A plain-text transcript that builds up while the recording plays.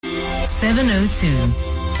702,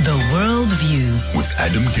 The World View. With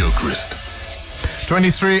Adam Gilchrist.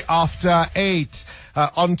 23 after 8.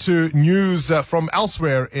 On to news from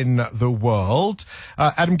elsewhere in the world.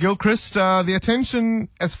 Adam Gilchrist, the attention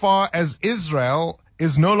as far as Israel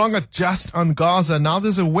is no longer just on Gaza. Now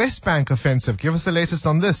there's a West Bank offensive. Give us the latest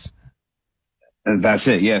on this. That's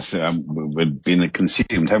it, yes. We've been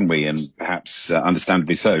consumed, haven't we? And perhaps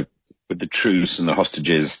understandably so, with the truce and the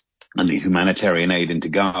hostages and the humanitarian aid into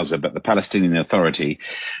Gaza. But the Palestinian Authority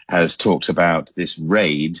has talked about this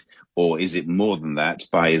raid, or is it more than that,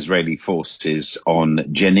 by Israeli forces on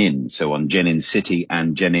Jenin, so on Jenin city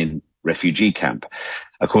and Jenin refugee camp.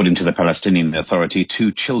 According to the Palestinian Authority,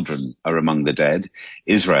 2 children are among the dead.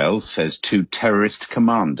 Israel says 2 terrorist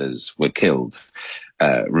commanders were killed.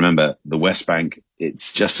 Remember, the West Bank,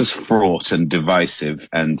 it's just as fraught and divisive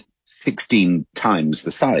and 16 times the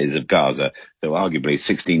size of Gaza, so arguably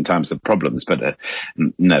 16 times the problems. But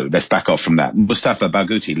no, let's back off from that. Mustafa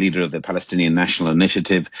Barghouti, leader of the Palestinian National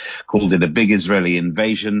Initiative, called it a big Israeli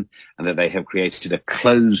invasion and that they have created a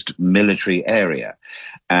closed military area.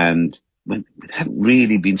 And we haven't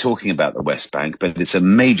really been talking about the West Bank, but it's a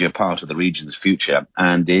major part of the region's future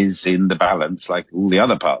and is in the balance like all the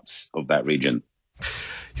other parts of that region.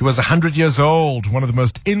 He was 100 years old, one of the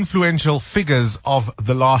most influential figures of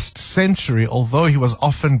the last century, although he was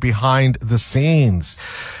often behind the scenes.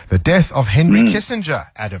 The death of Henry Kissinger,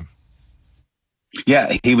 Adam.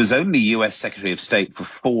 Yeah, he was only US Secretary of State for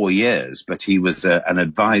 4 years, but he was an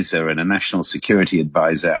advisor and a national security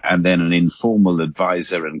advisor and then an informal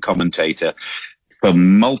advisor and commentator for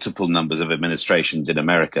multiple numbers of administrations in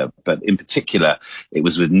America. But in particular, it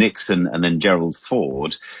was with Nixon and then Gerald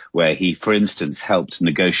Ford, where he, for instance, helped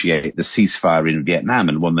negotiate the ceasefire in Vietnam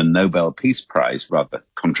and won the Nobel Peace Prize, rather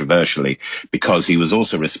controversially, because he was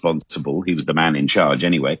also responsible, he was the man in charge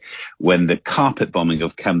anyway, when the carpet bombing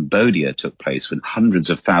of Cambodia took place, when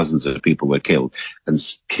hundreds of thousands of people were killed, and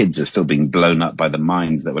kids are still being blown up by the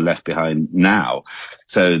mines that were left behind now.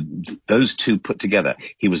 So those two put together.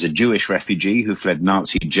 He was a Jewish refugee who fled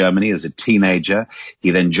Nazi Germany as a teenager.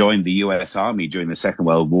 He then joined the US Army during the Second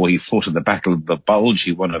World War. He fought at the Battle of the Bulge.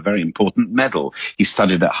 He won a very important medal. He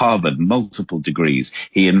studied at Harvard, multiple degrees.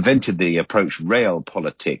 He invented the approach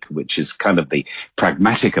realpolitik, which is kind of the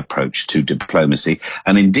pragmatic approach to diplomacy,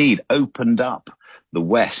 and indeed opened up the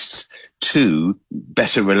West to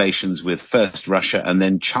better relations with first Russia and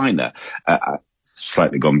then China.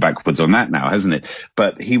 Slightly gone backwards on that now, hasn't it?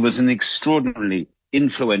 But he was an extraordinarily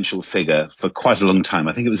influential figure for quite a long time.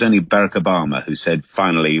 I think it was only Barack Obama who said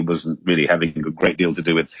finally he wasn't really having a great deal to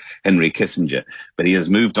do with Henry Kissinger. But he has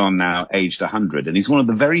moved on now, aged 100, and he's one of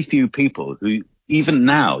the very few people who even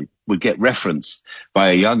now would get referenced by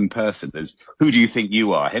a young person as, who do you think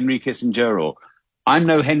you are, Henry Kissinger? Or I'm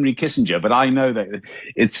no Henry Kissinger, but I know that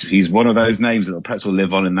he's one of those names that perhaps will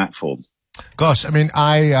live on in that form. Gosh, I mean,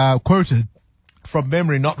 I quoted from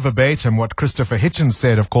memory, not verbatim, what Christopher Hitchens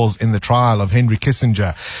said, of course, in the trial of Henry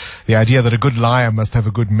Kissinger. The idea that a good liar must have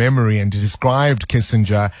a good memory, and he described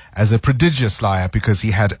Kissinger as a prodigious liar because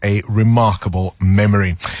he had a remarkable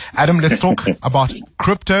memory. Adam, let's talk about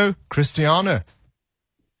crypto. Cristiano.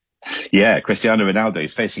 Yeah, Cristiano Ronaldo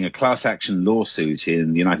is facing a class action lawsuit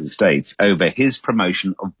in the United States over his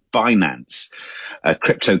promotion of Binance, a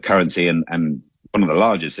cryptocurrency and one of the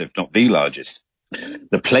largest, if not the largest.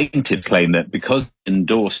 The plaintiffs claim that because he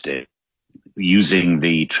endorsed it using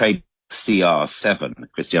the trade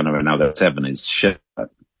CR7, Cristiano Ronaldo 7 is shirt,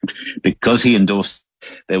 because he endorsed,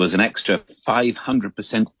 there was an extra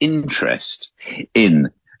 500% interest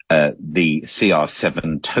in the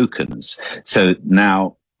CR7 tokens. So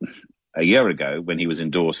now, a year ago, when he was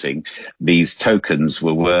endorsing, these tokens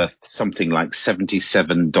were worth something like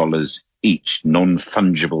 $77 each,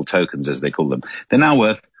 non-fungible tokens, as they call them. They're now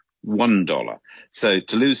worth $1. So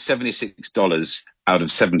to lose $76 out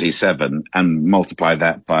of 77 and multiply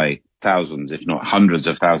that by thousands, if not hundreds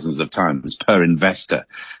of thousands of times per investor,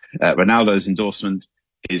 Ronaldo's endorsement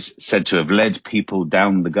is said to have led people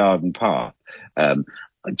down the garden path. Do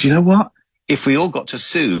you know what? If we all got to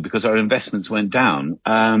sue because our investments went down,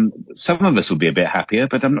 some of us would be a bit happier,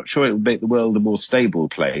 but I'm not sure it would make the world a more stable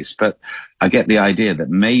place. But I get the idea that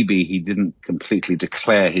maybe he didn't completely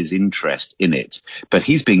declare his interest in it, but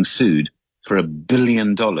he's being sued for $1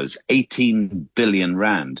 billion, 18 billion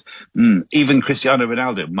rand. Even Cristiano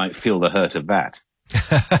Ronaldo might feel the hurt of that.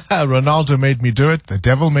 Ronaldo made me do it. The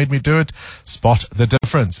devil made me do it. Spot the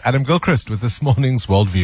difference. Adam Gilchrist with this morning's Worldview.